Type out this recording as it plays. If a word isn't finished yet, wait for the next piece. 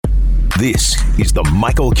This is the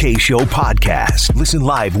Michael Kay Show podcast. Listen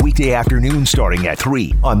live weekday afternoon starting at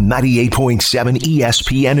 3 on 98.7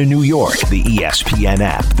 ESPN in New York, the ESPN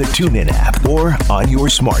app, the TuneIn app, or on your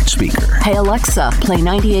smart speaker. Hey Alexa, play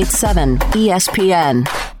 98.7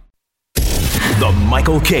 ESPN. The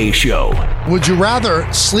Michael Kay Show. Would you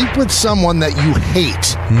rather sleep with someone that you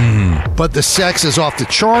hate, but the sex is off the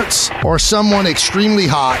charts, or someone extremely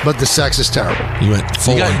hot, but the sex is terrible? You went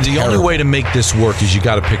full on The only way to make this work is you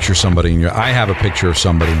got to picture somebody in your. I have a picture of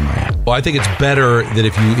somebody in my head. Well, I think it's better that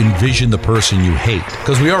if you envision the person you hate,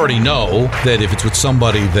 because we already know that if it's with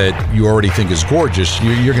somebody that you already think is gorgeous,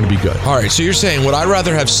 you're going to be good. All right, so you're saying, would I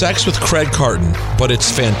rather have sex with Craig Carton, but it's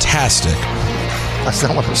fantastic? That's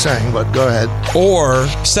not what I'm saying, but go ahead. Or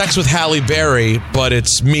sex with Halle Berry, but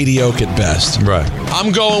it's mediocre at best. Right.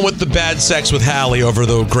 I'm going with the bad sex with Halle over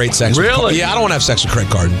the great sex with Really? Yeah, I don't want to have sex with Craig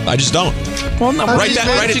Carton. I just don't. Well, no, Write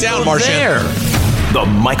it down, Martian. The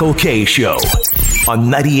Michael Kay Show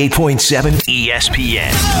on 98.7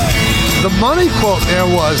 ESPN. The money quote there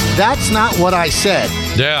was, "That's not what I said."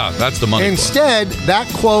 Yeah, that's the money. Instead, that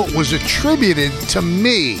quote was attributed to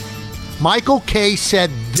me. Michael Kay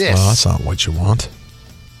said this. Well, that's not what you want.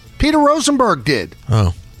 Peter Rosenberg did.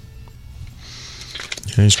 Oh.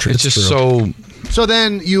 Yeah, It's just so. So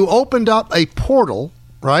then you opened up a portal,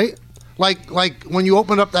 right? Like when you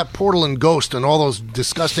opened up that portal in Ghost and all those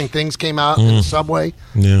disgusting things came out in the subway.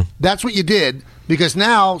 Yeah. That's what you did, because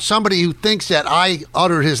now somebody who thinks that I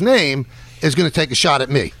uttered his name is going to take a shot at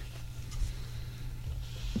me.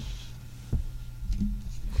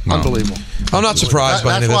 No. Unbelievable. I'm not surprised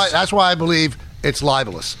by any of this. That's why I believe it's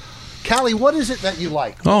libelous. Callie, what is it that you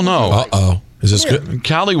like? Oh no! Uh-oh. Is this good?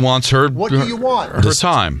 Callie wants her. What do you want? Her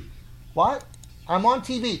time. What? I'm on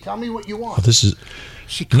TV. Tell me what you want. Oh, this is...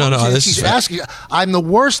 She comes in, this she's is... asking. I'm the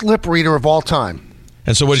worst lip reader of all time.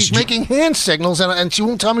 And so what She's making hand signals, and she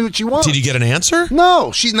won't tell me what she wants. Did you get an answer?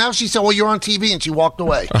 No. She said, well, you're on TV, and she walked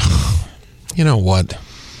away. You know what?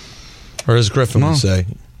 Or as Griffin would say,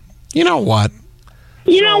 you know what?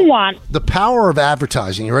 You know what? The power of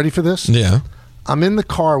advertising. You ready for this? Yeah. I'm in the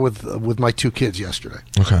car with my two kids yesterday.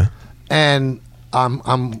 Okay. And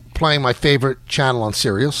I'm playing my favorite channel on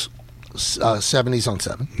Sirius, 70s on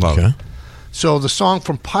 7. Okay. So the song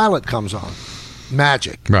from Pilot comes on,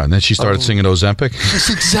 Magic. Right, and then she started singing Ozempic. That's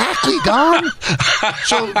exactly, Don.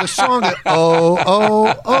 So the song,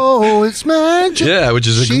 oh, it's magic. Yeah, which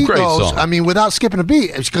is a great song. I mean, without skipping a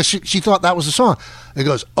beat, because she thought that was the song. It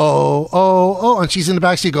goes, oh, and she's in the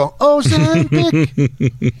backseat going, Ozempic.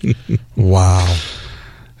 Wow.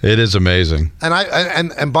 It is amazing.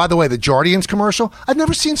 And by the way, the Jardians commercial, I've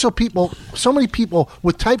never seen so many people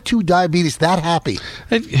with type 2 diabetes that happy.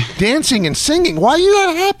 Dancing and singing. Why are you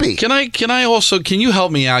that happy? Can you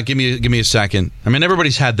help me out? Give me a second. I mean,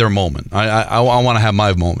 everybody's had their moment. I want to have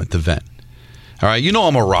my moment to vent. All right, you know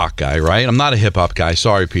I'm a rock guy, right? I'm not a hip hop guy.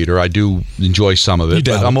 Sorry, Peter. I do enjoy some of it,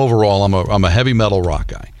 but I'm a heavy metal rock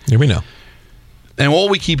guy. Here we know. And all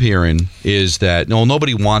we keep hearing is that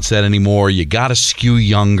nobody wants that anymore. You got to skew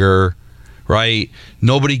younger, right?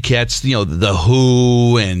 Nobody gets the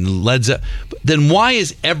Who and Led Zeppelin. Then why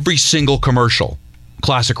is every single commercial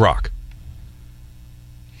classic rock?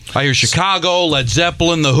 I hear Chicago, Led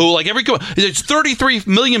Zeppelin, The Who. There's 33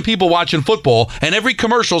 million people watching football, and every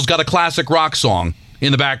commercial's got a classic rock song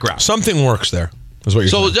in the background. Something works there. Is what you're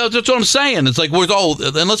saying. That's what I'm saying. It's like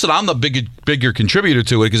and listen, I'm the bigger contributor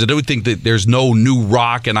to it, because I do think that there's no new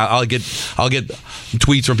rock, and I'll get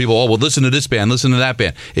tweets from people. Oh, well, listen to this band, listen to that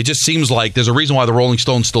band. It just seems like there's a reason why the Rolling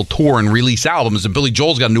Stones still tour and release albums, and Billy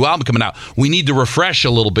Joel's got a new album coming out. We need to refresh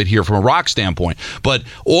a little bit here from a rock standpoint. But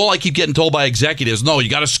all I keep getting told by executives, no,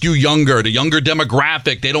 you got to skew younger, the younger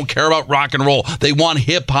demographic. They don't care about rock and roll. They want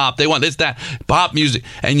hip hop. They want this, that, pop music.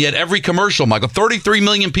 And yet every commercial, Michael, 33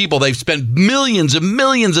 million people, they've spent millions and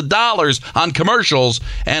millions of dollars on commercials,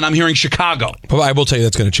 and I'm hearing Chicago. But I will tell you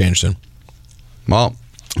that's going to change soon. Well,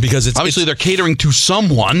 because obviously they're catering to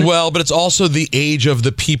someone. Well, but it's also the age of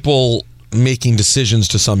the people making decisions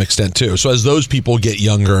to some extent too. So as those people get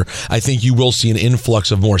younger, I think you will see an influx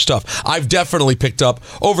of more stuff. I've definitely picked up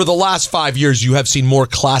over the last 5 years. You have seen more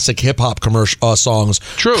classic hip hop commercial songs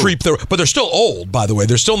creep through, but they're still old. By the way,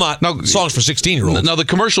 they're still not songs for 16-year-olds. Now the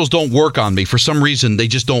commercials don't work on me for some reason. They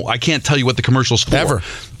just don't. I can't tell you what the commercials for. Ever.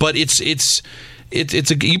 But it's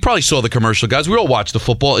you probably saw the commercial, guys. We all watch the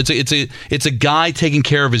football. It's a guy taking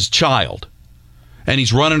care of his child. And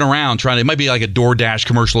he's running around trying to. It might be like a DoorDash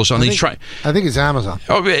commercial or something. I think it's Amazon.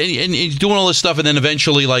 Oh, and he's doing all this stuff, and then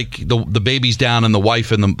eventually, like the baby's down, and the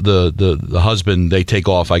wife and the husband, they take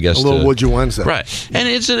off. I guess a little Would You Wednesday, right? And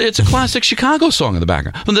it's a classic Chicago song in the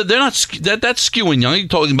background. They're not that's skewing young. You're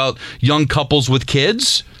talking about young couples with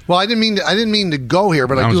kids. Well, I didn't mean to go here,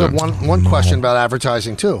 but I do have one question about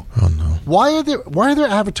advertising too. Oh no! Why are there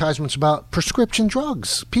advertisements about prescription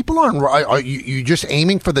drugs? People aren't. Are you just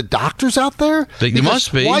aiming for the doctors out there? You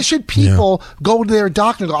must be. Why should people go to their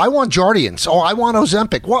doctor and go, I want Jardiance, or I want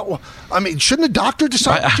Ozempic? What? I mean, shouldn't a doctor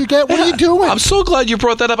decide what you get? What are you doing? I'm so glad you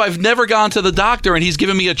brought that up. I've never gone to the doctor, and he's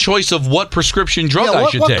given me a choice of what prescription drug I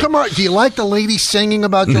should take. Do you like the lady singing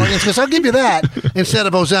about Jardiance? Because I'll give you that instead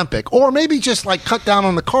of Ozempic. Or maybe just like cut down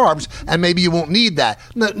on the carbs, and maybe you won't need that.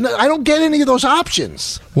 No, I don't get any of those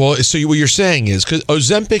options. Well, so what you're saying is, because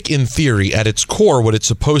Ozempic, in theory, at its core, what it's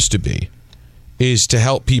supposed to be is to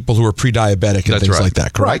help people who are pre-diabetic and things like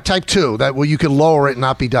that, correct? Right, type 2, you can lower it and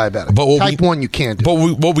not be diabetic. But type 1, you can't do.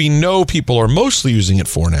 But what we know people are mostly using it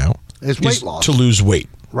for now is weight loss. To lose weight.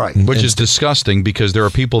 Right. Which is disgusting because there are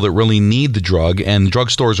people that really need the drug, and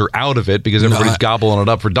drugstores are out of it because everybody's gobbling it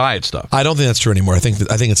up for diet stuff. I don't think that's true anymore. I think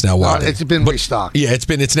it's now widely. It's been restocked. Yeah,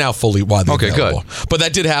 it's now fully widely available. Good. But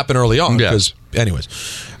that did happen early on. Because, anyways.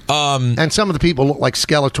 And some of the people look like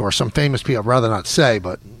Skeletor, some famous people, I'd rather not say,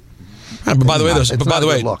 but... But by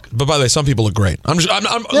the way, some people look great. Listen, I'm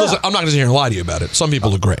not going to sit here and lie to you about it. Some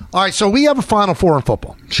people look great. All right, so we have a Final Four in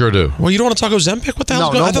football. Sure do. Well, you don't want to talk Ozempic? What the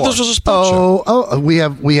hell's going on? I thought this was a sports show.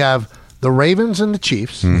 We have the Ravens and the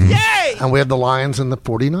Chiefs. Mm-hmm. Yay! And we have the Lions and the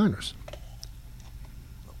 49ers.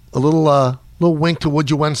 A little wink to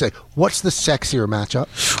Would You Wednesday. What's the sexier matchup?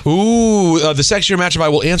 Ooh, the sexier matchup I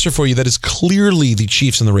will answer for you. That is clearly the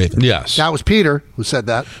Chiefs and the Ravens. Yes. That was Peter who said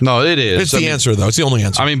that. No, it is. It's the answer, though. It's the only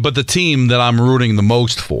answer. I mean, but the team that I'm rooting the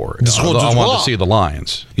most for, I want to see the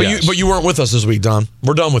Lions. But you weren't with us this week, Don.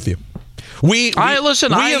 We're done with you.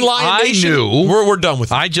 I knew we're done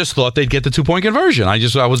with you. I just thought they'd get the 2-point conversion.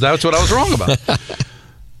 That's what I was wrong about.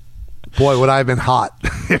 Boy, would I have been hot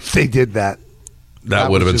if they did that.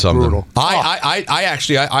 That would have been something. Brutal.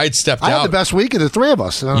 I'd stepped out. I had the best week of the three of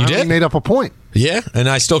us. And you did? Made up a point. Yeah, and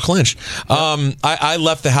I still clinched. I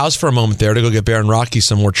left the house for a moment there to go get Bear and Rocky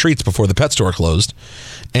some more treats before the pet store closed.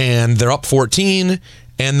 And they're up 14.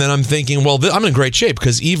 And then I'm thinking, well, I'm in great shape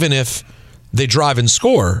because even if they drive and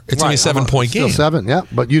score, it's only a 7-point game. Still 7, yeah.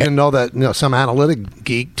 But you didn't know that some analytic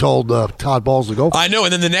geek told Todd Bowles to go for it. I know.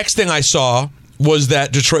 And then the next thing I saw was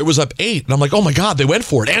that Detroit was up 8. And I'm like, oh, my God, they went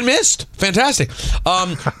for it and missed. Fantastic.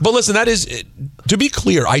 But listen, that is, to be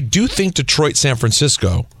clear, I do think Detroit-San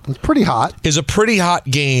Francisco it's pretty hot. Is a pretty hot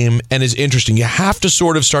game and is interesting. You have to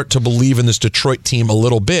sort of start to believe in this Detroit team a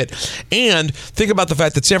little bit. And think about the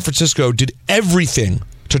fact that San Francisco did everything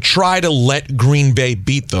to try to let Green Bay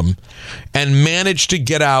beat them and managed to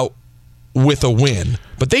get out with a win.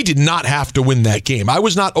 But they did not have to win that game. I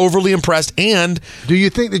was not overly impressed. And do you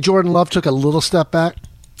think that Jordan Love took a little step back?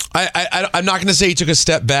 I'm not going to say he took a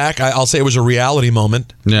step back. I'll say it was a reality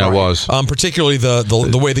moment. Yeah, it was. Particularly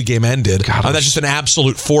the way the game ended. That's just an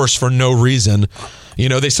absolute force for no reason. You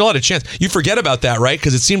know, they still had a chance. You forget about that, right?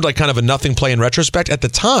 Because it seemed like kind of a nothing play in retrospect. At the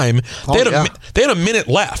time, they had a minute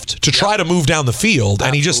left to try to move down the field,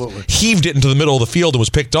 and he just heaved it into the middle of the field and was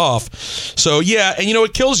picked off. So, yeah, and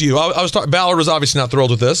it kills you. Ballard was obviously not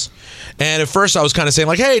thrilled with this. And at first I was kind of saying,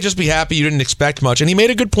 like, hey, just be happy you didn't expect much. And he made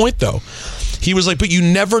a good point, though. He was like, but you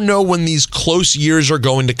never know when these close years are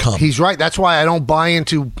going to come. He's right. That's why I don't buy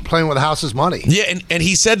into playing with the house's money. Yeah, and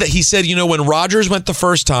he said when Rodgers went the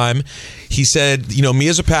first time, he said, me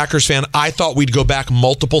as a Packers fan, I thought we'd go back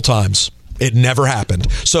multiple times. It never happened.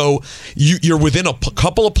 So you're within a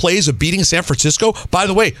couple of plays of beating San Francisco. By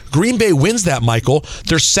the way, Green Bay wins that, Michael.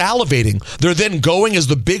 They're salivating. They're then going as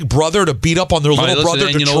the big brother to beat up on their little brother,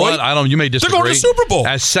 Detroit. You know what? You may disagree. They're going to the Super Bowl.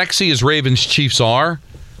 As sexy as Ravens Chiefs are,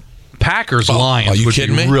 Packers-Lions would be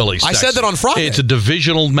really sexy. I said that on Friday. It's a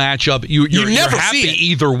divisional matchup. You're never happy see it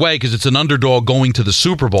either way because it's an underdog going to the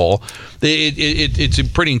Super Bowl. It's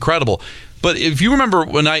pretty incredible. But if you remember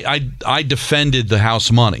when I defended the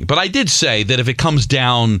house money, but I did say that if it comes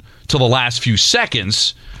down to the last few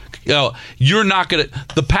seconds, you're not going to.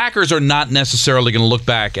 The Packers are not necessarily going to look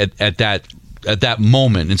back at that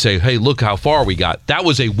moment and say, hey, look how far we got. That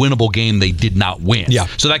was a winnable game they did not win. Yeah.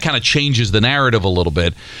 So that kind of changes the narrative a little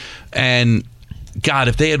bit. And God,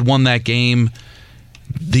 if they had won that game,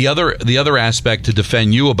 the other aspect to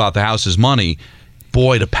defend you about the house's money,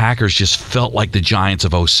 boy, the Packers just felt like the Giants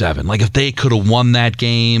of 2007. Like if they could have won that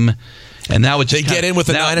game, and now it's they get in with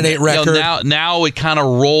a 9-8 record. Now it kind of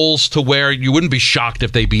rolls to where you wouldn't be shocked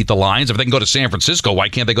if they beat the Lions. If they can go to San Francisco, why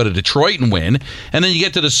can't they go to Detroit and win? And then you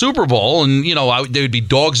get to the Super Bowl, and they would be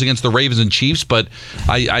dogs against the Ravens and Chiefs. But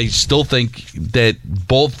I still think that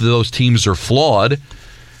both of those teams are flawed.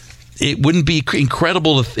 It wouldn't be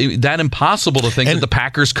impossible to think that the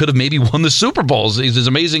Packers could have maybe won the Super Bowls. As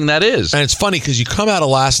amazing that is. And it's funny because you come out of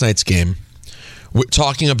last night's game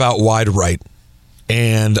talking about wide right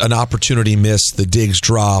and an opportunity miss, the Diggs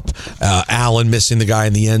drop, Allen missing the guy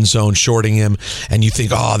in the end zone, shorting him, and you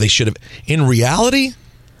think, oh, they should have. In reality,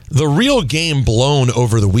 the real game blown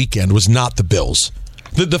over the weekend was not the Bills.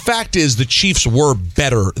 The fact is the Chiefs were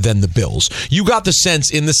better than the Bills. You got the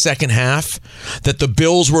sense in the second half that the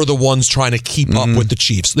Bills were the ones trying to keep up with the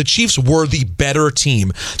Chiefs. The Chiefs were the better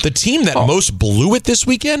team. The team that most blew it this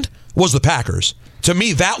weekend was the Packers. To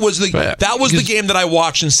me, that was the game that I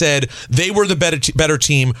watched and said they were the better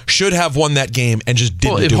team, should have won that game, and just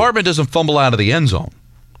didn't do it. If Hardman doesn't fumble out of the end zone.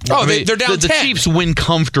 Oh, they're down 10. The Chiefs win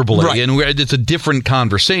comfortably, right. And it's a different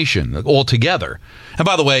conversation altogether. And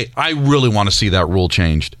by the way, I really want to see that rule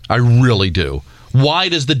changed. I really do. Why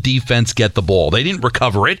does the defense get the ball? They didn't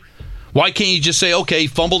recover it. Why can't you just say, okay,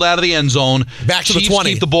 fumbled out of the end zone, back to Chiefs the 20,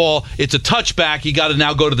 keep the ball, it's a touchback, you got to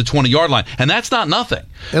now go to the 20-yard line. And that's not nothing.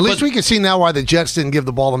 At least we can see now why the Jets didn't give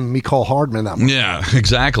the ball to Mecole Hardman that much. Yeah,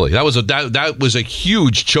 exactly. That was a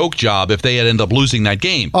huge choke job if they had ended up losing that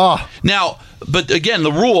game. Oh. Now, but again,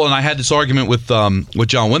 the rule, and I had this argument with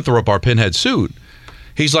John Winthrop, our pinhead suit.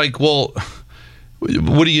 He's like, well,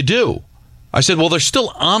 what do? I said, well, they're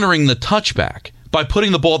still honoring the touchback by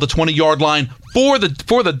putting the ball at the 20-yard line for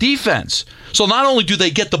the defense. So not only do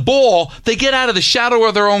they get the ball, they get out of the shadow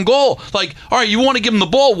of their own goal. Like, all right, you want to give them the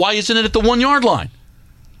ball, why isn't it at the 1-yard line?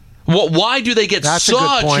 Why do they get such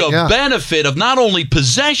a benefit of not only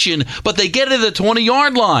possession, but they get it at the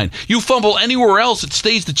 20-yard line? You fumble anywhere else, it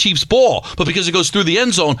stays the Chiefs' ball. But because it goes through the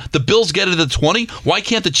end zone, the Bills get it at the 20. Why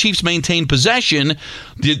can't the Chiefs maintain possession?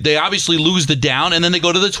 They obviously lose the down, and then they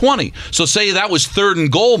go to the 20. So say that was 3rd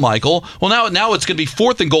and goal, Michael. Well, now it's going to be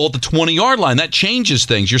 4th and goal at the 20-yard line. That changes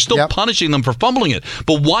things. You're still punishing them for fumbling it.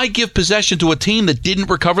 But why give possession to a team that didn't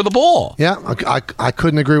recover the ball? Yeah, I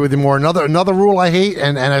couldn't agree with you more. Another rule I hate,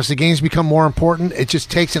 and as the games become more important, it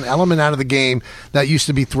just takes an element out of the game that used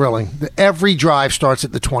to be thrilling. Every drive starts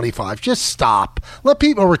at the 25. Just stop. Let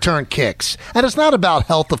people return kicks. And it's not about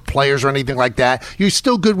health of players or anything like that. You're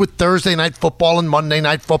still good with Thursday night football and Monday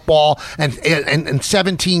night football and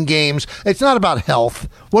 17 games. It's not about health.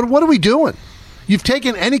 What are we doing? You've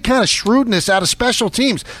taken any kind of shrewdness out of special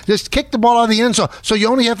teams. Just kick the ball out of the end zone. So you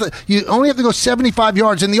only have to go 75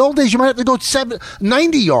 yards. In the old days, you might have to go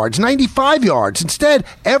 90 yards, 95 yards. Instead,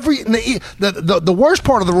 the worst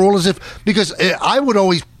part of the rule is because I would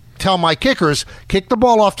always tell my kickers, kick the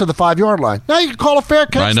ball off to the 5-yard line. Now you can call a fair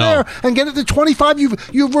catch there and get it to 25.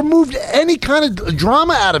 You've removed any kind of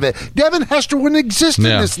drama out of it. Devin Hester wouldn't exist in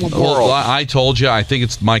this world. Well, I told you, I think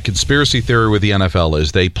it's my conspiracy theory with the NFL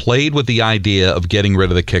is they played with the idea of getting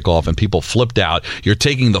rid of the kickoff and people flipped out. You're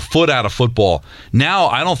taking the foot out of football. Now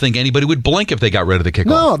I don't think anybody would blink if they got rid of the kickoff.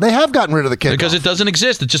 No, they have gotten rid of the kickoff. Because it doesn't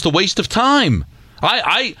exist. It's just a waste of time.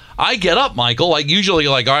 I get up, Michael. Like usually,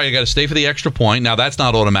 all right, I got to stay for the extra point. Now that's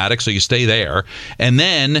not automatic, so you stay there, and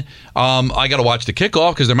then I got to watch the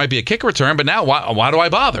kickoff because there might be a kick return. But now, why do I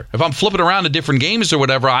bother? If I'm flipping around to different games or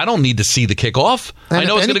whatever, I don't need to see the kickoff. I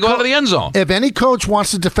know it's going to go out of the end zone. If any coach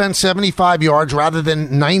wants to defend 75 yards rather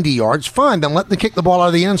than 90 yards, fine. Then let them kick the ball out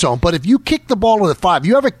of the end zone. But if you kick the ball to the 5,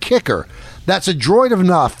 you have a kicker that's a droid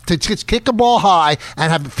enough to kick a ball high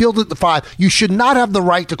and have it fielded at the 5. You should not have the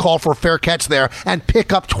right to call for a fair catch there and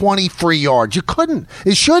pick up 20 free yards. You couldn't.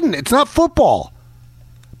 It shouldn't. It's not football.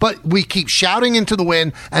 But we keep shouting into the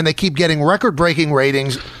wind, and they keep getting record-breaking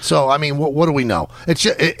ratings. So, I mean, what do we know? It's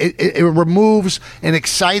just, it removes an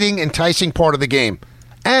exciting, enticing part of the game.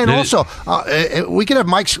 And also, we could have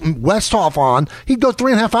Mike Westhoff on. He'd go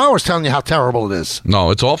 3.5 hours telling you how terrible it is.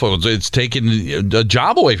 No, it's awful. It's taking a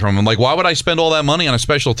job away from him. Like, why would I spend all that money on a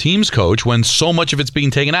special teams coach when so much of it's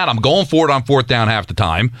being taken out? I'm going for it on 4th down half the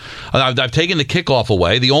time. I've taken the kickoff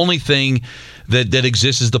away. The only thing that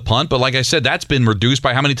exists is the punt. But like I said, that's been reduced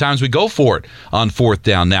by how many times we go for it on 4th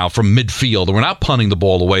down now from midfield. We're not punting the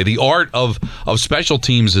ball away. The art of special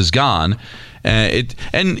teams is gone.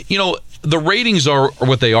 The ratings are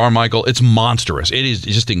what they are, Michael. It's monstrous. It is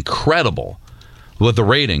just incredible what the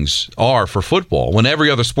ratings are for football. When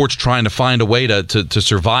every other sport's trying to find a way to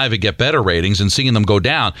survive and get better ratings and seeing them go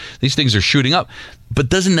down, these things are shooting up. But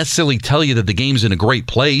doesn't necessarily tell you that the game's in a great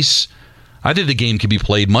place. I think the game could be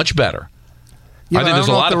played much better. I think there's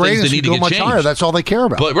a lot of things that need to get changed. Higher. That's all they care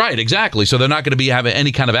about. But right, exactly. So they're not going to be having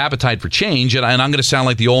any kind of appetite for change. And I'm going to sound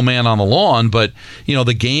like the old man on the lawn, but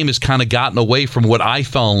the game has kind of gotten away from what I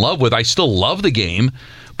fell in love with. I still love the game,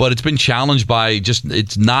 but it's been challenged by just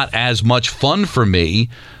it's not as much fun for me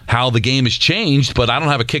how the game has changed. But I don't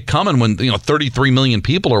have a kick coming when 33 million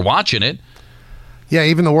people are watching it. Yeah,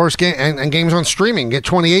 even the worst game and games on streaming get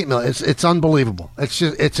 28 million. It's unbelievable.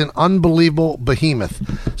 It's an unbelievable behemoth.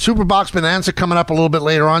 Superbox Bonanza coming up a little bit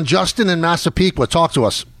later on. Justin in Massapequa, talk to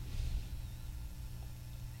us.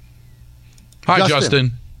 Hi,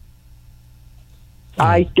 Justin.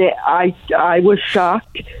 I was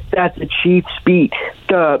shocked that the Chiefs beat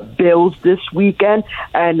the Bills this weekend,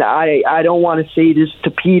 and I don't want to say this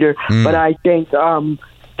to Peter, but I think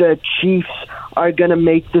the Chiefs are going to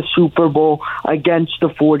make the Super Bowl against the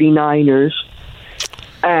 49ers,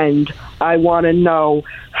 and I want to know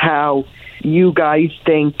how you guys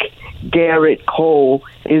think Garrett Cole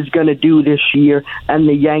is going to do this year, and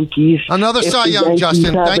the Yankees. Another Cy Young,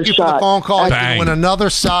 Justin. Thank you for the phone call. He's going to win another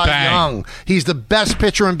Cy Young. He's the best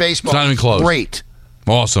pitcher in baseball. It's not even close. Great.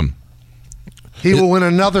 Awesome. He will win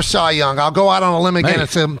another Cy Young. I'll go out on a limb again and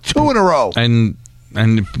say 2 in a row.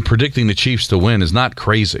 And predicting the Chiefs to win is not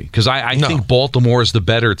crazy, because I think Baltimore is the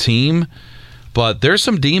better team, but there's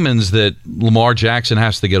some demons that Lamar Jackson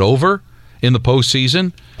has to get over in the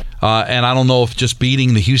postseason. And I don't know if just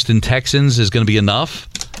beating the Houston Texans is going to be enough.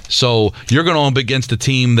 So you're going to go up against a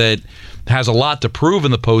team that has a lot to prove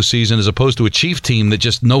in the postseason as opposed to a Chief team that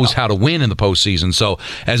just knows how to win in the postseason. So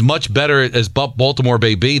as much better as Baltimore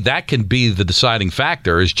may be, that can be the deciding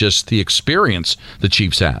factor, is just the experience the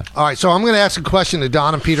Chiefs have. All right, so I'm going to ask a question to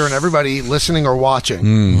Don and Peter and everybody listening or watching,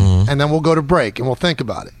 and then we'll go to break and we'll think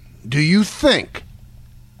about it. Do you think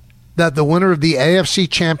that the winner of the AFC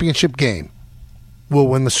Championship game will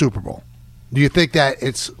win the Super Bowl? Do you think that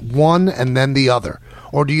it's one and then the other?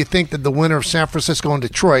 Or do you think that the winner of San Francisco and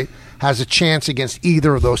Detroit has a chance against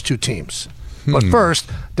either of those two teams? But first,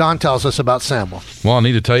 Don tells us about Samwell. Well, I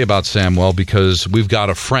need to tell you about Samwell because we've got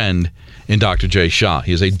a friend in Dr. Jay Shah.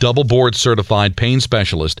 He is a double board certified pain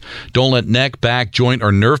specialist. Don't let neck, back, joint,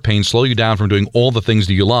 or nerve pain slow you down from doing all the things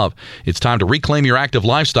that you love. It's time to reclaim your active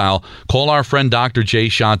lifestyle. Call our friend Dr. Jay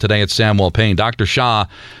Shah today at Samwell Pain. Dr. Shah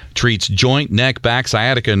treats joint, neck, back,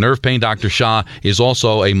 sciatica, and nerve pain. Dr. Shah is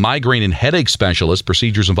also a migraine and headache specialist.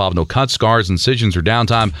 Procedures involve no cuts, scars, incisions, or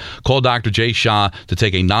downtime. Call Dr. Jay Shah to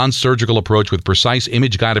take a non-surgical approach with precise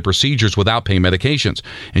image-guided procedures without pain medications.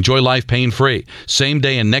 Enjoy life pain-free.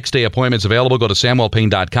 Same-day and next-day appointments available. Go to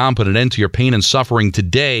SamwellPain.com. Put an end to your pain and suffering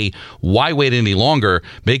today. Why wait any longer?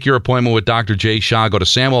 Make your appointment with Dr. Jay Shah. Go to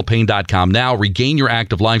SamwellPain.com now. Regain your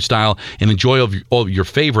active lifestyle and enjoy all of your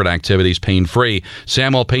favorite activities pain-free.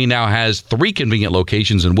 Samwell Pain now has 3 convenient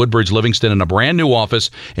locations in Woodbridge, Livingston, and a brand new office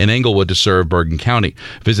in Englewood to serve Bergen County.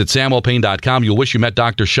 Visit SamwellPain.com. You'll wish you met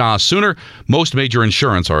Dr. Shah sooner. Most major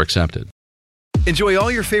insurance are accepted. Enjoy all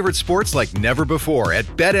your favorite sports like never before at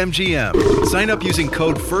BetMGM. Sign up using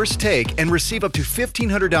code FIRSTTAKE and receive up to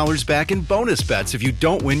 $1,500 back in bonus bets if you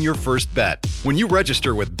don't win your first bet. When you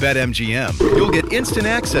register with BetMGM, you'll get instant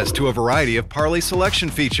access to a variety of parlay selection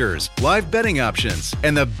features, live betting options,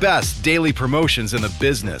 and the best daily promotions in the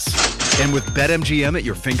business. And with BetMGM at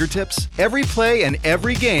your fingertips, every play and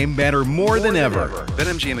every game matter more than ever.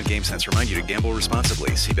 BetMGM and GameSense remind you to gamble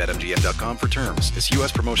responsibly. See BetMGM.com for terms. This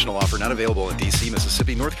U.S. promotional offer not available in D.C.,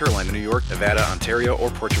 Mississippi, North Carolina, New York, Nevada, Ontario,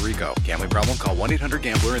 or Puerto Rico. Gambling problem? Call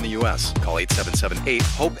 1-800-GAMBLER in the U.S. Call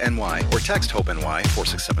 877-8-HOPE-NY or text HOPE-NY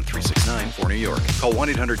 467-369 for New York. Call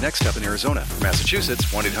 1-800-NEXT-STEP in Arizona. For Massachusetts,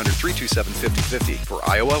 1-800-327-5050. For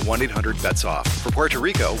Iowa, 1-800-BETS-OFF. For Puerto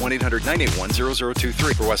Rico,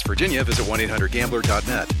 1-800-981-0023. For West Virginia, visit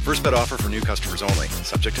 1-800-GAMBLER.net. First bet offer for new customers only.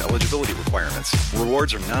 Subject to eligibility requirements.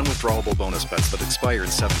 Rewards are non-withdrawable bonus bets that expire in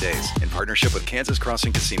 7 days. In partnership with Kansas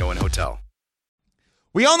Crossing Casino and Hotel.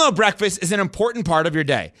 We all know breakfast is an important part of your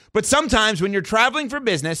day, but sometimes when you're traveling for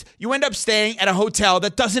business, you end up staying at a hotel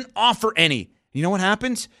that doesn't offer any. You know what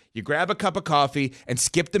happens? You grab a cup of coffee and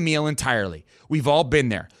skip the meal entirely. We've all been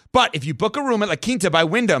there. But if you book a room at La Quinta by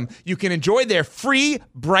Wyndham, you can enjoy their free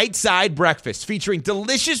Bright Side breakfast featuring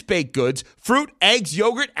delicious baked goods, fruit, eggs,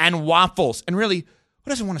 yogurt, and waffles. And really, who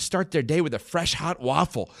doesn't want to start their day with a fresh, hot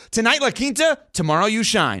waffle? Tonight, La Quinta, tomorrow you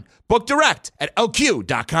shine. Book direct at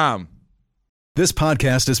LQ.com. This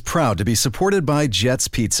podcast is proud to be supported by Jets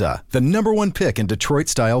Pizza, the #1 pick in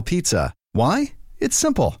Detroit-style pizza. Why? It's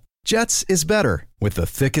simple. Jets is better. With the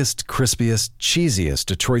thickest, crispiest, cheesiest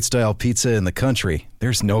Detroit-style pizza in the country,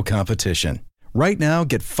 there's no competition. Right now,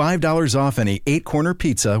 get $5 off any 8-corner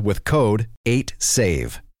pizza with code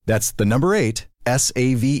 8SAVE. That's the number 8,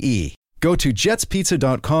 S-A-V-E. Go to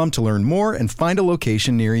jetspizza.com to learn more and find a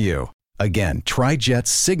location near you. Again, try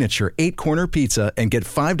Jet's signature 8-corner pizza and get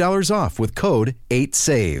 $5 off with code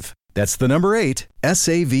 8SAVE. That's the number 8,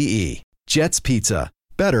 S-A-V-E. Jet's Pizza.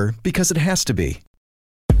 Better because it has to be.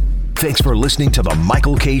 Thanks for listening to the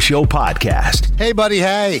Michael K. Show podcast. Hey, buddy,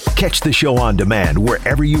 hey. Catch the show on demand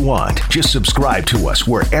wherever you want. Just subscribe to us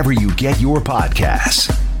wherever you get your podcasts.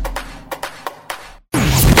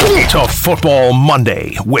 To Football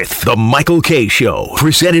Monday with the Michael K. Show,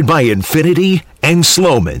 presented by Infinity and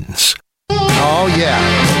Sloman's. Oh, yeah.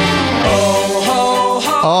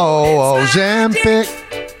 Oh, Ozempic.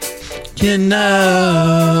 You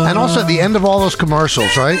know. And also at the end of all those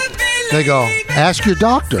commercials, right? They go, ask your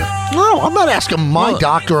doctor. No, I'm not asking my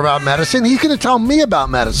doctor about medicine. He's going to tell me about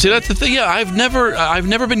medicine. See, that's the thing. Yeah, I've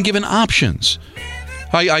never been given options.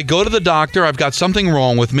 I go to the doctor. I've got something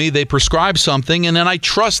wrong with me. They prescribe something, and then I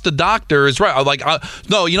trust the doctor is right. I'm like,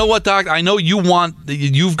 no, you know what, doc? I know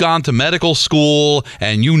you've gone to medical school,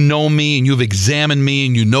 and you know me, and you've examined me,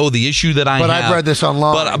 and you know the issue that I have. But I've read this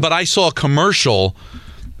online. But I saw a commercial,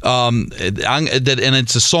 and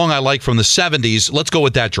it's a song I like from the 70s. Let's go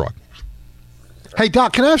with that drug. Hey,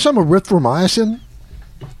 Doc, can I have some erythromycin?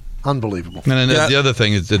 Unbelievable. And the other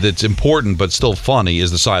thing is that's important but still funny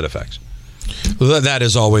is the side effects. Well, that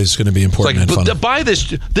is always going to be important and funny. Buy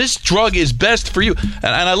this drug is best for you. And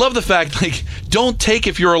I love the fact, like, don't take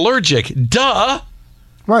if you're allergic. Duh.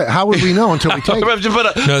 Right. How would we know until we take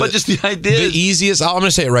it? But just the idea. The easiest, I'm going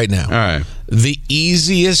to say it right now. All right. The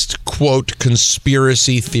easiest, quote,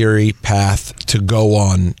 conspiracy theory path to go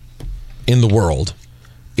on in the world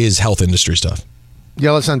is health industry stuff.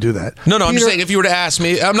 Yeah, let's not do that. No, I'm just saying, if you were to ask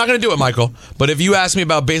me, I'm not going to do it, Michael, but if you ask me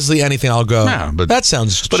about basically anything, I'll go, that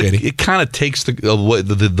sounds shady. It kind of takes the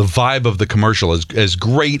vibe of the commercial, as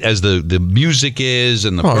great as the music is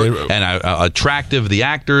and attractive the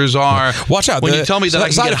actors are. Watch out. When you tell me that I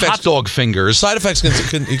can get hot dog fingers. Side effects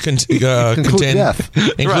include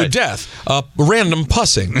death. Random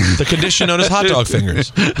pussing, the condition known as hot dog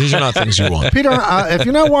fingers. These are not things you want. Peter, if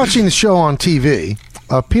you're not watching the show on TV,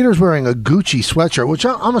 Peter's wearing a Gucci sweatshirt, which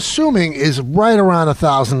I'm assuming is right around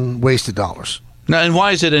 $1,000 wasted dollars. Now, and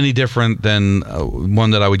why is it any different than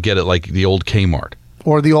one that I would get at like the old Kmart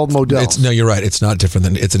or the old Modell's? No, you're right. It's not different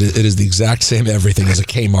than it is the exact same everything as a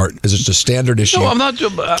Kmart. It's just a standard issue. No, I'm not.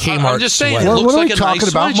 Kmart. I'm just saying. It what looks are like we a talking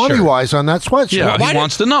nice about sweatshirt. money-wise on that sweatshirt? Yeah, he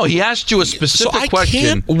wants to know. He asked you a specific question. I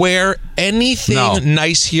can't wear anything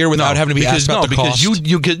nice here without having to be asked about the cost. You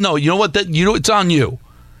know what? It's on you.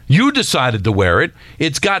 You decided to wear it.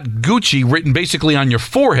 It's got Gucci written basically on your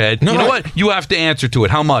forehead. No, you know what? You have to answer to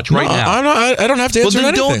it. How much right now? I don't have to answer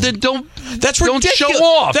anything. That's ridiculous. Don't show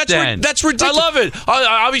off. That's ridiculous. I love it.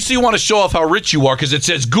 Obviously, you want to show off how rich you are because it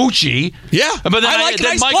says Gucci. Yeah, but then I like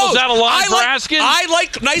nice Michael's clothes. out of line for asking. I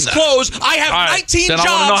like nice clothes. I have 19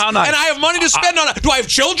 jobs, and I have money to spend on it. Do I have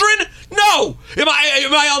children? No. Am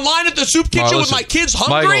I online at the soup kitchen with my kids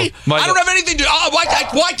hungry? Michael, I don't have anything to. Why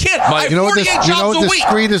can't I have 48 jobs a week? You know what this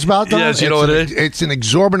screed is about, though? Yes, you know what it is? It's an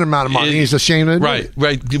exorbitant amount of money. He's ashamed of it.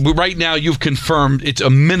 Right now, you've confirmed it's a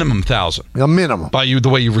minimum $1,000. A minimum. By you, the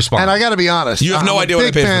way you respond. And I got to be honest. You have no idea what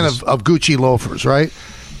I paid for this. I'm a big fan of Gucci loafers, right?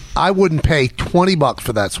 I wouldn't pay $20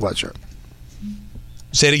 for that sweatshirt.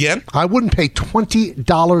 Say it again? I wouldn't pay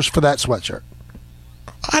 $20 for that sweatshirt.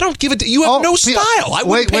 I don't give it. You have no style.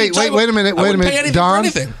 Wait a minute, Don.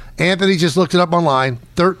 Anthony just looked it up online.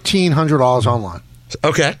 $1,300 online.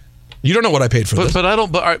 Okay. You don't know what I paid for this. But I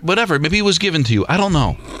don't. But whatever. Maybe it was given to you. I don't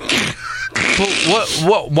know. But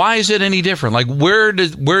what? Why is it any different? Like where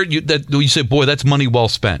you say, boy, that's money well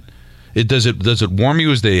spent. Does it warm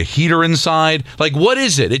you? Is there a heater inside? Like what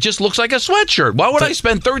is it? It just looks like a sweatshirt. Why would I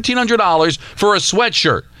spend $1,300 for a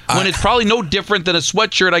sweatshirt? When it's probably no different than a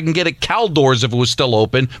sweatshirt I can get at Caldor's if it was still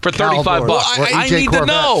open for $35. Well, I need to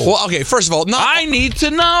know. Well, okay, first of all, I need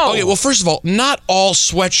to know. Okay, well, first of all, not all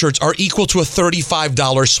sweatshirts are equal to a $35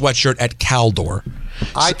 sweatshirt at Caldor.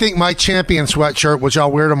 I think my Champion sweatshirt, which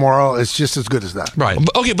I'll wear tomorrow, is just as good as that. Right.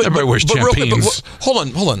 Okay, but everybody wears Champions.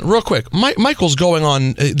 Hold on, real quick. Michael's going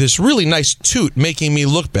on this really nice toot, making me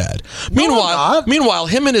look bad. Meanwhile,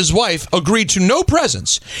 him and his wife agreed to no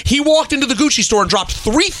presents. He walked into the Gucci store and dropped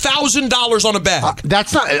 $3,000 on a bag.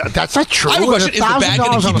 That's not true. I have a question. Is the bag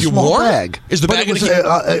going to keep you warm? Is the bag going to keep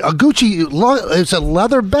a Gucci? It's a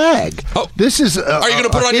leather bag. Oh. This is. Are you going to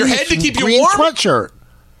put it on your head to keep you green warm? Sweatshirt.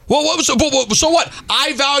 Well, so what?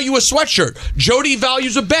 I value a sweatshirt. Jody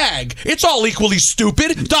values a bag. It's all equally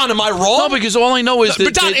stupid. Don, am I wrong? No, because all I know is that...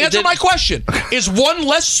 But Don, answer my question. Is one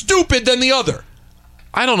less stupid than the other?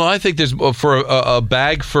 I don't know. I think there's for a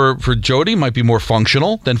bag for Jody might be more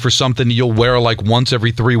functional than for something you'll wear like once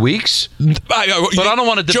every 3 weeks. But I don't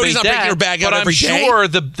want to debate Jody's not that. breaking her bag out every day.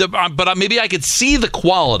 But maybe I could see the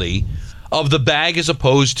quality of the bag as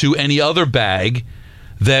opposed to any other bag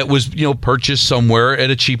that was, purchased somewhere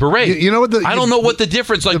at a cheaper rate. You know what? I don't know what the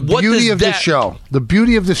difference. Like, the beauty of this show. The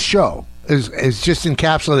beauty of this show is just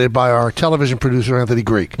encapsulated by our television producer, Anthony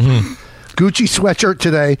Greek. Gucci sweatshirt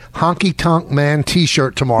today, honky tonk man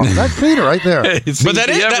T-shirt tomorrow. That's Peter right there. But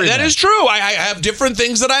that is true. I have different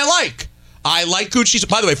things that I like. I like Gucci.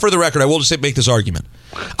 By the way, for the record, I will just make this argument.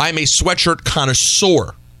 I'm a sweatshirt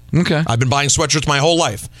connoisseur. Okay. I've been buying sweatshirts my whole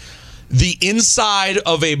life. The inside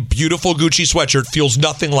of a beautiful Gucci sweatshirt feels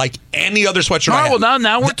nothing like any other sweatshirt I have. Well,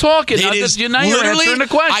 now we're talking. You're answering the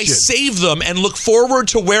question. I save them and look forward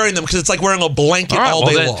to wearing them because it's like wearing a blanket all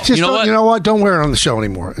day long. Just you know what? Don't wear it on the show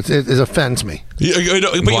anymore. It offends me.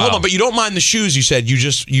 Hold on, but you don't mind the shoes. You said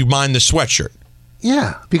you mind the sweatshirt.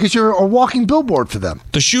 Yeah, because you're a walking billboard for them.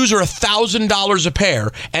 The shoes are $1,000 a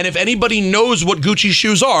pair, and if anybody knows what Gucci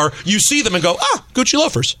shoes are, you see them and go, Gucci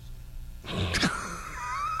loafers.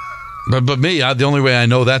 But me, the only way I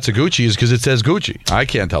know that's a Gucci is because it says Gucci. I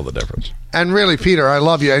can't tell the difference. And really, Peter, I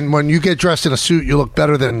love you. And when you get dressed in a suit, you look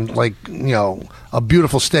better than a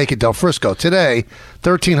beautiful steak at Del Frisco. Today,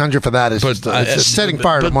 $1,300 for that is setting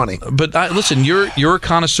fire to money. But listen, you're a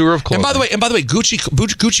connoisseur of clothing. And by the way,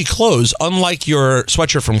 Gucci clothes, unlike your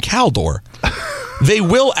sweatshirt from Caldor, they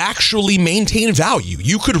will actually maintain value.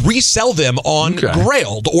 You could resell them on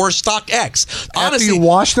Grailed or StockX. Honestly, after you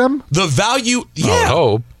wash them, the value. Yeah. I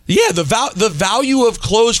hope. Yeah, the value of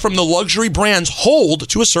clothes from the luxury brands hold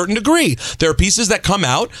to a certain degree. There are pieces that come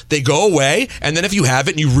out, they go away, and then if you have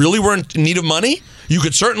it and you really were in need of money, you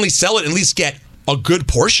could certainly sell it and at least get a good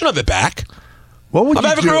portion of it back. What would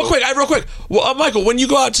you do? Real quick. Well, Michael, when you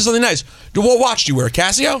go out to something nice, what watch do you wear?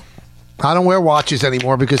 Casio? I don't wear watches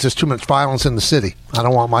anymore because there's too much violence in the city. I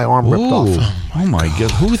don't want my arm ripped off. Oh my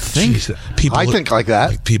God! Who thinks that? I think like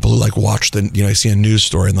that. Like people who watch I see a news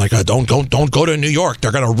story and don't go to New York.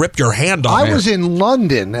 They're gonna rip your hand off. I was in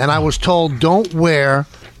London and I was told don't wear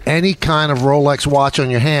any kind of Rolex watch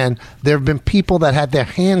on your hand. There have been people that had their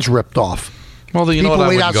hands ripped off. Well, people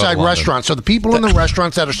wait outside restaurants. So the people in the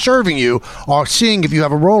restaurants that are serving you are seeing if you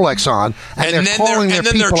have a Rolex on, and they're calling their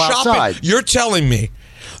people outside. You're telling me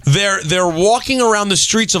they're walking around the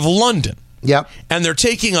streets of London. Yep. And they're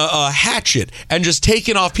taking a hatchet and just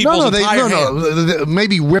taking off people's entire hand.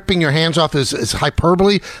 Maybe ripping your hands off is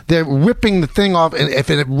hyperbole. They're ripping the thing off, and if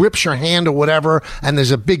it rips your hand or whatever, and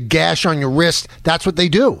there's a big gash on your wrist, that's what they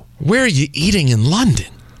do. Where are you eating in London?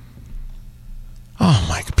 Oh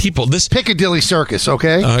my people! This Piccadilly Circus,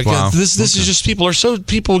 okay? Wow. This is just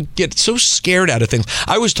people get so scared out of things.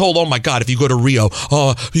 I was told, oh my God, if you go to Rio,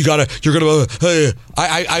 you're gonna.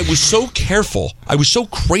 I was so careful. I was so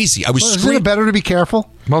crazy. Isn't it better to be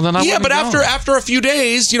careful? Well, then but after a few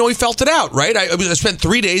days, we felt it out, right? I spent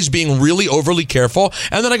 3 days being really overly careful,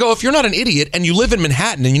 and then I go, if you're not an idiot and you live in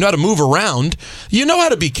Manhattan and you know how to move around, you know how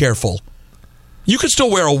to be careful. You could still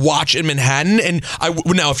wear a watch in Manhattan, and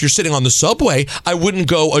now if you're sitting on the subway, I wouldn't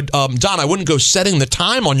go, Don, I wouldn't go setting the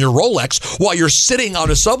time on your Rolex while you're sitting on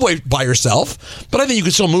a subway by yourself, but I think you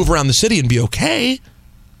could still move around the city and be okay.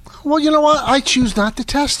 Well, you know what? I choose not to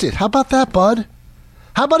test it. How about that, bud?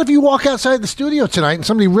 How about if you walk outside the studio tonight and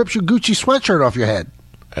somebody rips your Gucci sweatshirt off your head?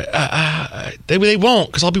 They won't,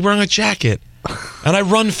 because I'll be wearing a jacket, and I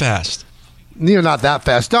run fast. You're not that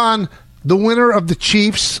fast. Don, the winner of the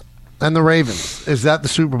Chiefs and the Ravens, is that the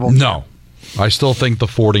Super Bowl? No. I still think the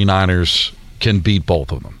 49ers can beat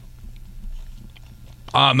both of them.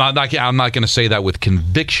 I'm not going to say that with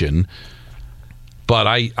conviction, but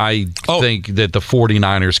I think that the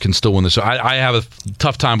 49ers can still win this. I have a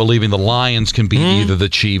tough time believing the Lions can beat either the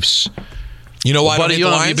Chiefs. You know why? But you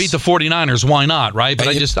beat the 49ers, why not, right? But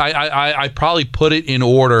I probably put it in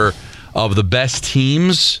order of the best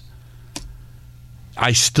teams.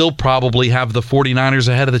 I still probably have the 49ers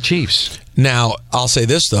ahead of the Chiefs. Now, I'll say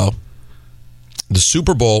this, though. The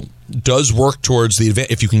Super Bowl does work towards the event.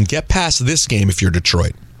 If you can get past this game, if you're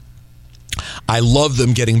Detroit, I love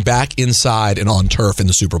them getting back inside and on turf in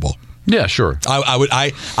the Super Bowl. Yeah, sure.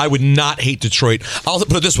 I would not hate Detroit. I'll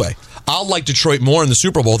put it this way. I'll like Detroit more in the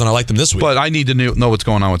Super Bowl than I like them this week. But I need to know what's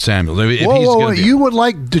going on with Samuels. You would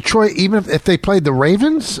like Detroit even if they played the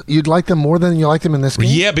Ravens? You'd like them more than you like them in this game?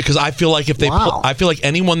 Yeah, because I feel like I feel like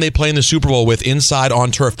anyone they play in the Super Bowl with inside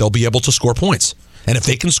on turf, they'll be able to score points. And if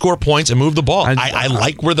they can score points and move the ball, I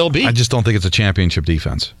like where they'll be. I just don't think it's a championship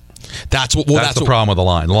defense. That's the problem with the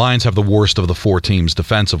Lions. The Lions have the worst of the four teams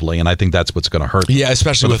defensively, and I think that's what's going to hurt them. Yeah,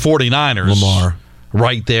 especially with the 49ers. Lamar.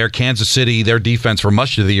 Right there, Kansas City, their defense for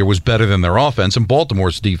much of the year was better than their offense, and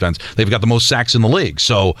Baltimore's defense, they've got the most sacks in the league.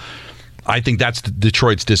 So I think that's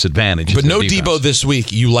Detroit's disadvantage. But no Debo this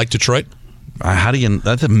week. You like Detroit?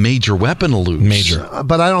 That's a major weapon to lose. Major.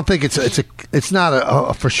 But I don't think it's not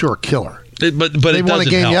a for sure killer. But they won a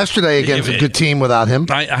game yesterday against a good team without him.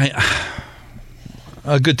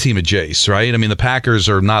 a good team of Jace, right? I mean, the Packers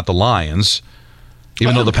are not the Lions,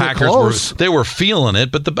 even though the Packers were feeling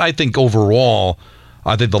it. But I think overall,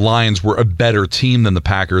 I think the Lions were a better team than the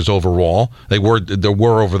Packers overall. They were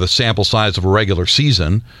over the sample size of a regular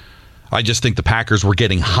season. I just think the Packers were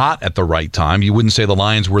getting hot at the right time. You wouldn't say the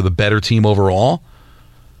Lions were the better team overall.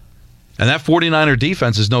 And that 49er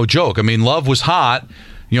defense is no joke. I mean, Love was hot.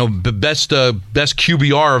 Best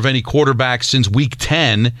QBR of any quarterback since Week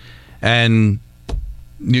 10, and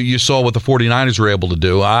you saw what the 49ers were able to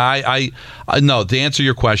do. I no, to answer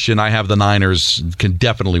your question, I have the Niners can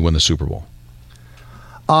definitely win the Super Bowl.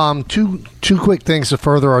 Two quick things to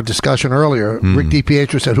further our discussion earlier. Rick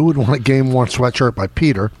DiPietro said, who would want a game-worn sweatshirt by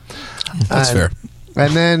Peter? That's fair.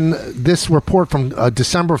 And then this report from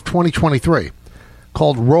December of 2023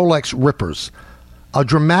 called Rolex Rippers. A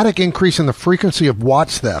dramatic increase in the frequency of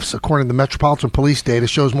watch thefts, according to Metropolitan Police data,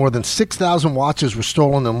 shows more than 6,000 watches were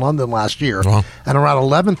stolen in London last year, and around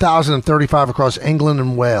 11,035 across England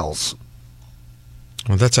and Wales.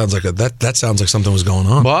 Well, that sounds like that sounds like something was going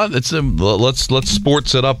on. But let's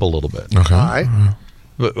sports it up a little bit. Okay. All right.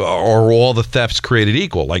 Are all the thefts created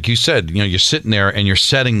equal? Like you said, you're sitting there and you're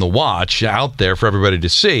setting the watch out there for everybody to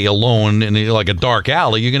see, alone in like a dark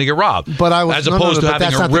alley. You're going to get robbed. But as opposed to having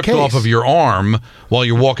it ripped off of your arm while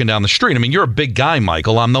you're walking down the street. I mean, you're a big guy,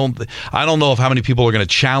 Michael. I don't know if how many people are going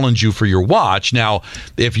to challenge you for your watch. Now,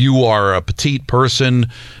 if you are a petite person,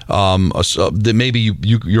 then maybe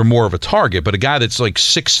you're more of a target. But a guy that's like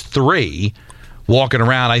 6'3", walking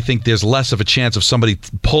around, I think there's less of a chance of somebody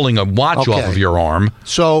pulling a watch off of your arm.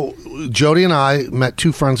 So Jody and I met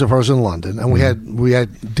two friends of hers in London, and we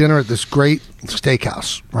had dinner at this great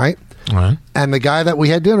steakhouse, right? All right. And the guy that we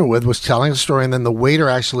had dinner with was telling a story, and then the waiter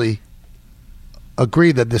actually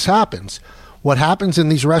agreed that this happens. What happens in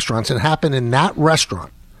these restaurants, and it happened in that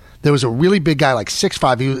restaurant, there was a really big guy, like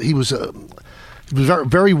 6'5". He was a very,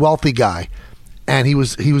 very wealthy guy, and he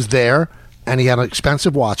was there, and he had an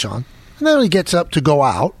expensive watch on. And then he gets up to go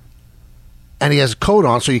out, and he has a coat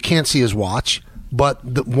on, so you can't see his watch.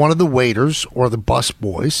 But one of the waiters or the bus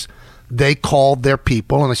boys, they called their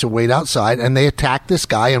people, and they said, wait outside, and they attacked this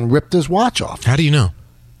guy and ripped his watch off. How do you know?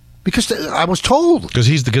 Because I was told. Because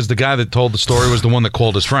the guy that told the story was the one that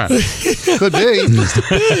called his friend. Could be.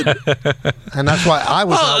 And that's why I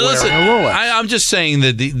was not wearing a Rolex. I'm just saying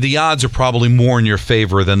that the odds are probably more in your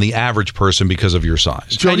favor than the average person because of your size.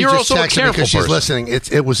 Jody and you're just also a texted careful because she's person. listening.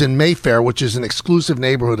 It was in Mayfair, which is an exclusive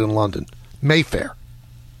neighborhood in London. Mayfair.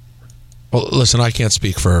 Well, listen, I can't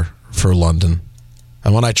speak for London.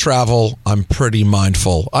 And when I travel, I'm pretty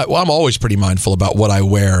mindful. I'm always pretty mindful about what I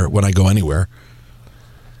wear when I go anywhere.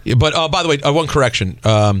 But by the way, one correction.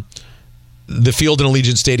 The field in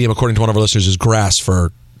Allegiant Stadium, according to one of our listeners, is grass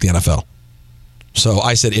for the NFL. So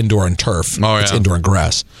I said indoor and turf. Oh, yeah. It's indoor and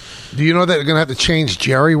grass. Do you know that they're going to have to change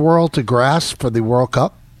Jerry World to grass for the World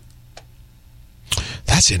Cup?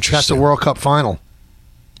 That's interesting. That's the World Cup final.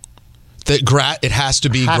 It has to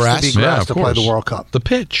be grass? To be grass to of play course. the World Cup. The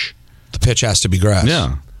pitch. The pitch has to be grass.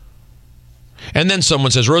 Yeah. And then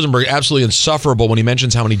someone says, Rosenberg, absolutely insufferable when he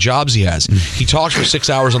mentions how many jobs he has. He talks for 6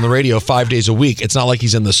 hours on the radio 5 days a week. It's not like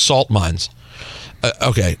he's in the salt mines.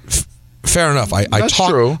 Okay, fair enough. That's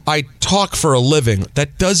true. I talk for a living.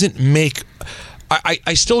 That doesn't make...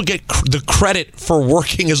 I still get the credit for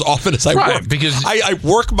working as often as I work. Because I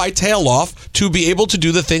work my tail off to be able to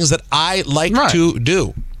do the things that I like to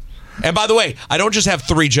do. And by the way, I don't just have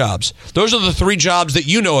 3 jobs. Those are the 3 jobs that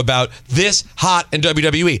you know about, This, Hot, and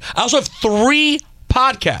WWE. I also have 3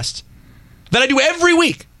 podcasts that I do every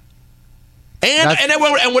week. And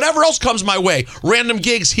whatever else comes my way, random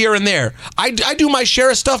gigs here and there. I do my share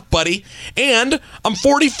of stuff, buddy. And I'm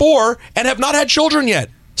 44 and have not had children yet.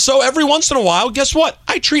 So every once in a while, guess what?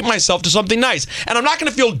 I treat myself to something nice. And I'm not going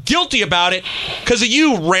to feel guilty about it because of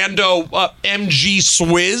you, rando MG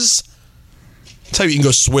Swizz. That's how you can go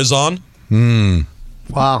Swizz on.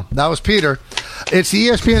 Wow, that was Peter. It's the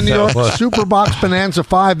ESPN New York Superbox Bonanza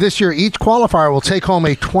 5. This year, each qualifier will take home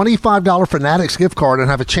a $25 Fanatics gift card and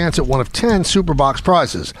have a chance at one of 10 Superbox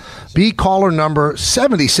prizes. Be caller number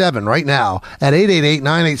 77 right now at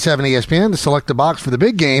 888-987-ESPN to select a box for the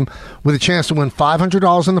big game with a chance to win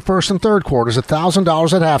 $500 in the first and third quarters,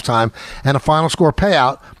 $1,000 at halftime, and a final score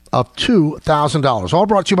payout of $2,000. All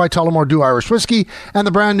brought to you by Tullamore Dew Irish Whiskey and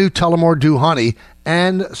the brand new Tullamore Dew Honey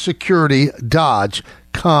and Security Dodge.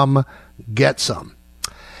 Come get some.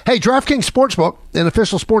 Hey, DraftKings Sportsbook an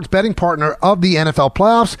official sports betting partner of the NFL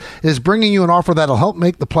playoffs, is bringing you an offer that'll help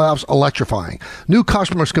make the playoffs electrifying. New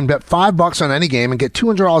customers can bet $5 on any game and get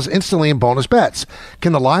 $200 instantly in bonus bets.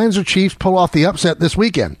 Can the Lions or Chiefs pull off the upset this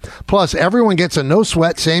weekend? Plus, everyone gets a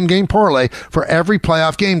no-sweat same-game parlay for every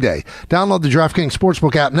playoff game day. Download the DraftKings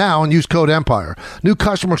Sportsbook app now and use code EMPIRE. New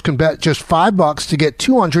customers can bet just $5 to get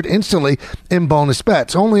 $200 instantly in bonus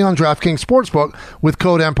bets. Only on DraftKings Sportsbook with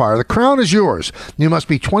code EMPIRE. The crown is yours. You must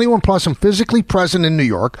be 21 plus and physically present in New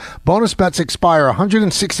York. Bonus bets expire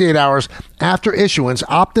 168 hours after issuance.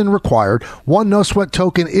 Opt-in required. One no-sweat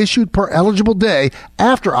token issued per eligible day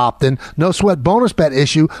after opt-in. No-sweat bonus bet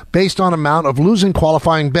issue based on amount of losing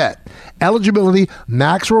qualifying bet. Eligibility,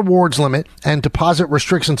 max rewards limit, and deposit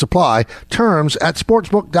restrictions apply. Terms at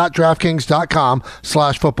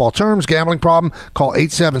sportsbook.draftkings.com/football. Terms. Gambling problem? Call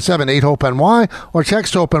 877-8-HOPE-NY or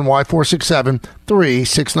text HOPE-NY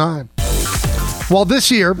 467-369. Well, this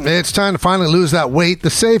year, it's time to finally lose that weight the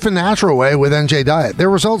safe and natural way with NJ Diet. Their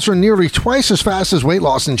results are nearly twice as fast as weight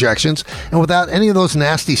loss injections and without any of those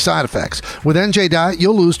nasty side effects. With NJ Diet,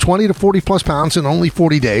 you'll lose 20 to 40 plus pounds in only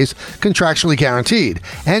 40 days, contractually guaranteed.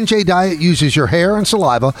 NJ Diet uses your hair and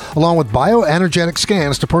saliva along with bioenergetic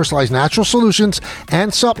scans to personalize natural solutions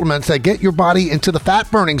and supplements that get your body into the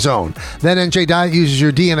fat-burning zone. Then NJ Diet uses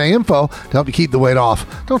your DNA info to help you keep the weight off.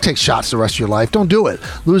 Don't take shots the rest of your life. Don't do it.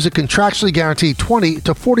 Lose a contractually guaranteed 20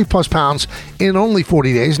 to 40 plus pounds in only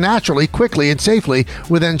 40 days, naturally, quickly, and safely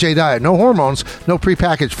with NJ Diet. No hormones, no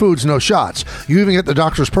prepackaged foods, no shots. You even get the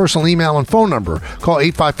doctor's personal email and phone number. Call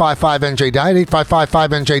 855-5NJ-DIET,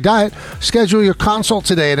 855-5NJ-DIET. Schedule your consult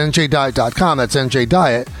today at njdiet.com. That's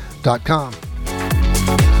njdiet.com.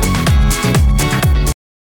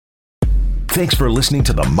 Thanks for listening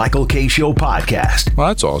to the Michael K. Show podcast. Well,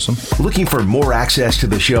 that's awesome. Looking for more access to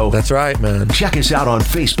the show? That's right, man. Check us out on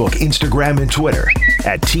Facebook, Instagram, and Twitter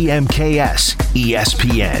at TMKS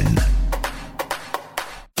ESPN.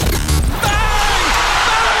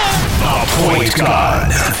 The Point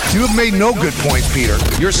God. You have made no good points, Peter.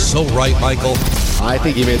 You're so right, Michael. I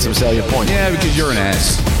think you made some salient points. Yeah, because you're an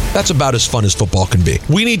ass. That's about as fun as football can be.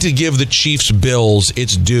 We need to give the Chiefs-Bills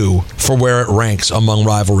its due for where it ranks among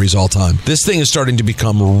rivalries all time. This thing is starting to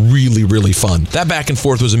become really, really fun. That back and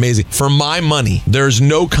forth was amazing. For my money, there's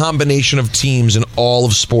no combination of teams in all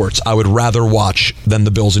of sports I would rather watch than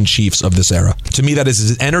the Bills and Chiefs of this era. To me, that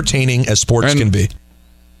is as entertaining as sports can be.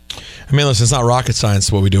 I mean, listen, it's not rocket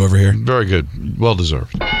science what we do over here. Very good. Well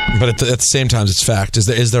deserved. But at the same time, it's fact.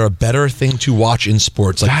 Is there a better thing to watch in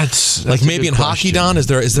sports? Like, That's like maybe in hockey, Don? Is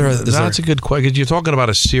there That's a good question. You're talking about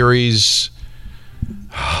a series.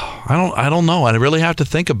 I don't know. I really have to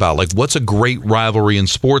think about like what's a great rivalry in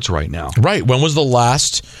sports right now. Right. When was the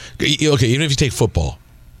last? Okay, even if you take football,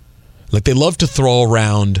 like they love to throw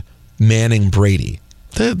around Manning Brady.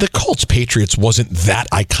 The Colts Patriots wasn't that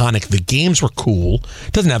iconic. The games were cool.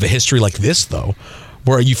 It doesn't have a history like this though,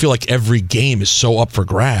 where you feel like every game is so up for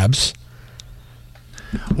grabs.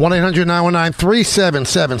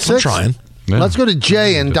 1-800-919-3776. I'm trying. Yeah. Let's go to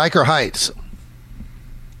Jay in Diker Heights.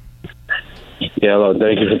 Yeah, hello.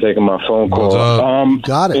 Thank you for taking my phone call. What's up?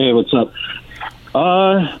 Got it. Hey, what's up?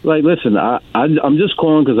 Listen, I'm just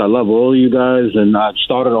calling because I love all of you guys, and I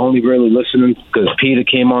started only really listening because Peter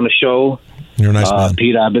came on the show. You're a nice man.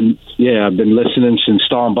 Peter, I've been listening since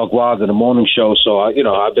Star and Buck Wild in the morning show, so I've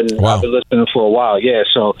been listening for a while. Yeah,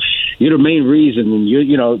 so you're the main reason, and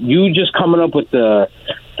you just coming up with the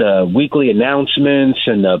weekly announcements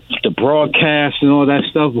and the broadcast and all that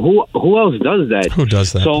stuff. Who else does that? Who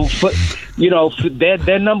does that? So, but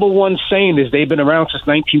their number one saying is they've been around since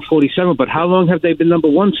 1947. But how long have they been number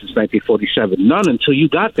one since 1947? None until you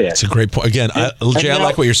got there. That's a great point. Again, Jay, I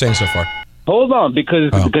like what you're saying so far. Hold on, because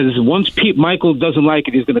once Michael doesn't like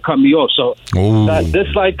it, he's going to cut me off. So this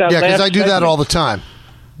like that. Yeah, because I last do that segment- all the time.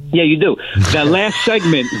 Yeah, you do. That last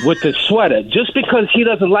segment with the sweater, just because he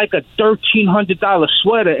doesn't like a $1,300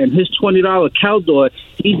 sweater and his $20 Caldor,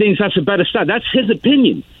 he thinks that's a better style. That's his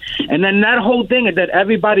opinion. And then that whole thing that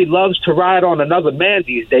everybody loves to ride on another man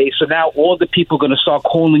these days, so now all the people are going to start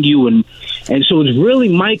calling you. And so it's really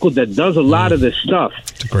Michael that does a lot of this stuff.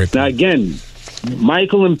 That's a great point. Now, again,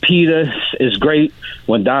 Michael and Peter is great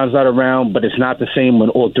when Don's not around, but it's not the same when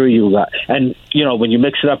all three of you got. And, when you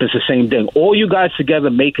mix it up, it's the same thing. All you guys together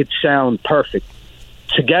make it sound perfect.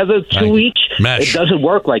 Together, two each, it doesn't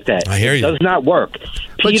work like that. I hear you. It does not work.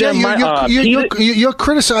 But Peter, you're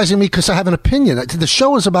criticizing me because I have an opinion. The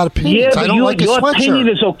show is about opinions. Yeah, I don't like his your sweatshirt. opinion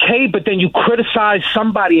is okay, but then you criticize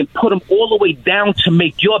somebody and put them all the way down to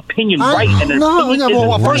make your opinion right.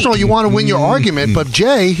 Well, first of all, you want to win your argument, but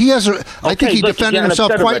Jay, I think he defended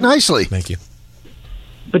himself quite nicely. Thank you.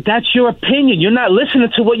 But that's your opinion. You're not listening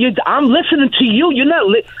to what you're. I'm listening to you. You're not.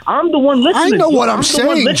 I'm the one listening. I know what I'm the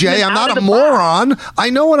saying, one Jay. I'm not a box. moron. I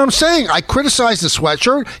know what I'm saying. I criticized the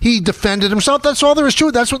sweatshirt. He defended himself. That's all there is to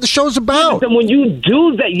it. That's what the show's about. Then when you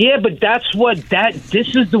do that, but that's what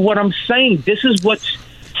this is what I'm saying. This is what's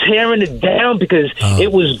tearing it down because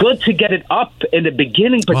it was good to get it up in the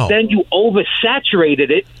beginning, but then you oversaturated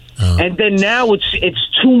it. And then now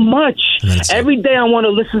it's too much. Every day I want to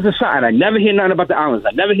listen to something. I never hear nothing about the Islanders.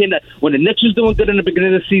 I never hear that. When the Knicks was doing good in the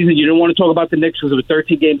beginning of the season, you didn't want to talk about the Knicks because there were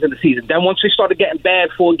 13 games in the season. Then once they started getting bad,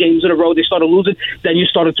 4 games in a row, they started losing. Then you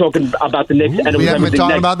started talking about the Knicks. And it was haven't been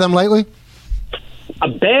talking about them lately?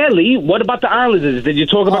 Barely. What about the Islanders? Did you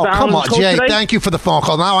talk about the Islanders? Come on, Jay. Today? Thank you for the phone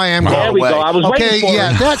call. Now I am going There we away. go. I was waiting for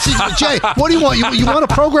it. That's Jay. What do you want? You want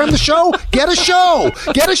to program the show? Get a show.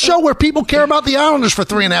 Get a show where people care about the Islanders for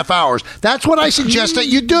 3.5 hours. That's what I suggest that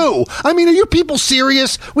you do. I mean, are you people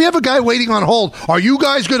serious? We have a guy waiting on hold. Are you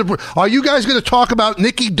guys going to talk about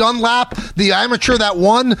Nikki Dunlap, the amateur that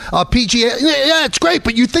won PGA? Yeah, it's great,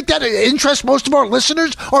 but you think that interests most of our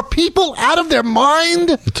listeners? Are people out of their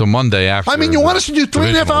mind? It's a Monday after. I mean, you want us to do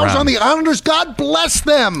 3.5 hours on the Islanders? God bless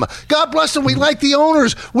them. God bless them. We like the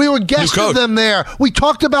owners. We were guests of them there. We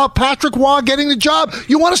talked about Patrick Waugh getting the job.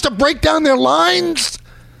 You want us to break down their lines?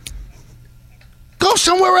 Go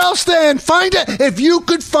somewhere else then. Find it. If you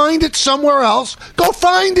could find it somewhere else, go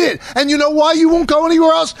find it. And you know why you won't go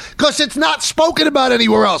anywhere else? Because it's not spoken about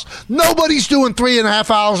anywhere else. Nobody's doing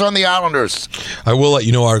 3.5 hours on the Islanders. I will let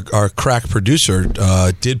you know our crack producer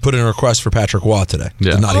did put in a request for Patrick Waugh today.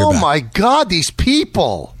 Yeah. Did not hear back. My God, these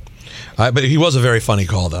people. But he was a very funny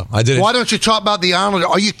call, though. I did. Why don't you talk about the Islanders?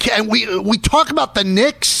 Are you? And we talk about the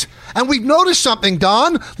Knicks, and we've noticed something,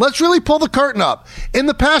 Don. Let's really pull the curtain up. In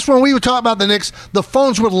the past, when we would talk about the Knicks, the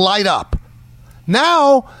phones would light up.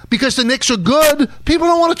 Now, because the Knicks are good, people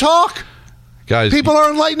don't want to talk. Guys, people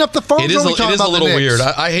aren't lighting up the phones. It is a little weird.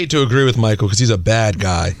 I hate to agree with Michael because he's a bad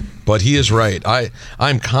guy, but he is right.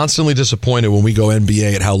 I'm constantly disappointed when we go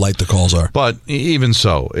NBA at how light the calls are. But even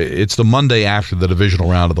so, it's the Monday after the divisional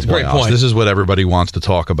round of the Great playoffs. point. This is what everybody wants to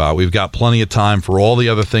talk about. We've got plenty of time for all the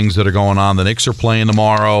other things that are going on. The Knicks are playing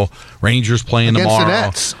tomorrow. Rangers playing Against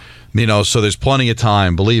tomorrow. the Nets. So there's plenty of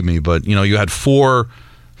time, believe me. But, you had four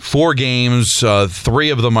games. 3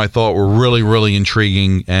 of them I thought were really, really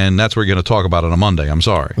intriguing, and that's what we're going to talk about on a Monday. I'm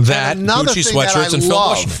sorry. That, another Gucci thing that sweatshirts, I and Phil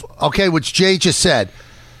love, Bushman. okay, which Jay just said,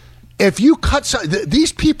 if you cut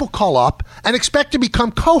these people call up and expect to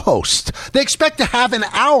become co-hosts. They expect to have an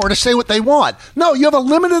hour to say what they want. No, you have a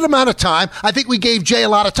limited amount of time. I think we gave Jay a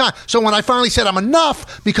lot of time. So when I finally said I'm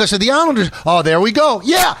enough because of the Islanders, there we go.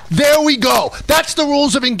 Yeah, there we go. That's the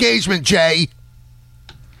rules of engagement, Jay.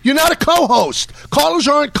 You're not a co-host. Callers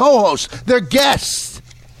aren't co-hosts. They're guests.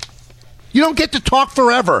 You don't get to talk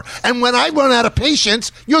forever. And when I run out of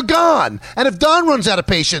patience, you're gone. And if Don runs out of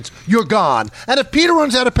patience, you're gone. And if Peter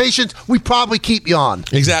runs out of patience, we probably keep you on.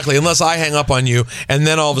 Exactly, unless I hang up on you, and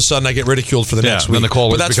then all of a sudden I get ridiculed for the next week. Then the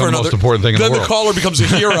caller becomes the most important thing in the world. Then the caller becomes a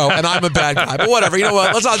hero, and I'm a bad guy. But whatever, you know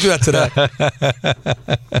what? Let's not do that today.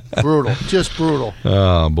 Brutal. Just brutal.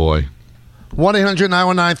 Oh, boy.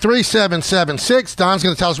 1-800-919-3776. Don's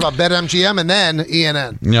going to tell us about BetMGM and then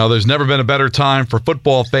ENN. There's never been a better time for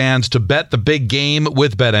football fans to bet the big game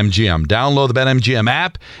with BetMGM. Download the BetMGM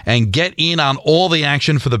app and get in on all the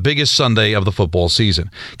action for the biggest Sunday of the football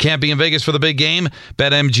season. Can't be in Vegas for the big game?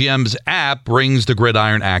 BetMGM's app brings the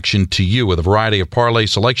gridiron action to you with a variety of parlay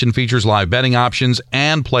selection features, live betting options,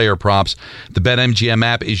 and player props. The BetMGM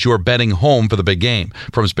app is your betting home for the big game.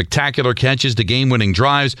 From spectacular catches to game-winning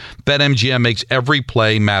drives, BetMGM makes every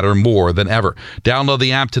play matter more than ever. Download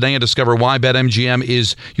the app today and discover why BetMGM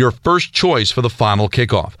is your first choice for the final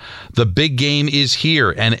kickoff. The big game is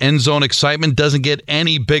here, and end zone excitement doesn't get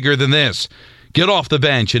any bigger than this. Get off the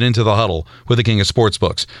bench and into the huddle with the king of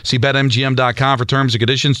sportsbooks. See BetMGM.com for terms and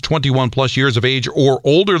conditions. 21 plus years of age or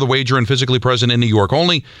older. The wager and physically present in New York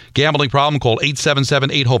only. Gambling problem? Call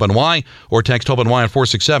 877-8-HOPE-NY or text HOPE-NY at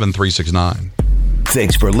 467-369.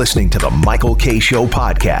 Thanks for listening to the Michael K. Show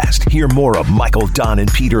podcast. Hear more of Michael, Don, and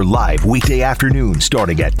Peter live weekday afternoon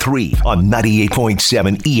starting at 3 on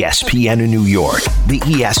 98.7 ESPN in New York, the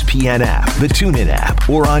ESPN app, the TuneIn app,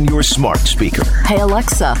 or on your smart speaker. Hey,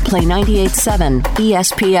 Alexa, play 98.7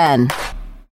 ESPN.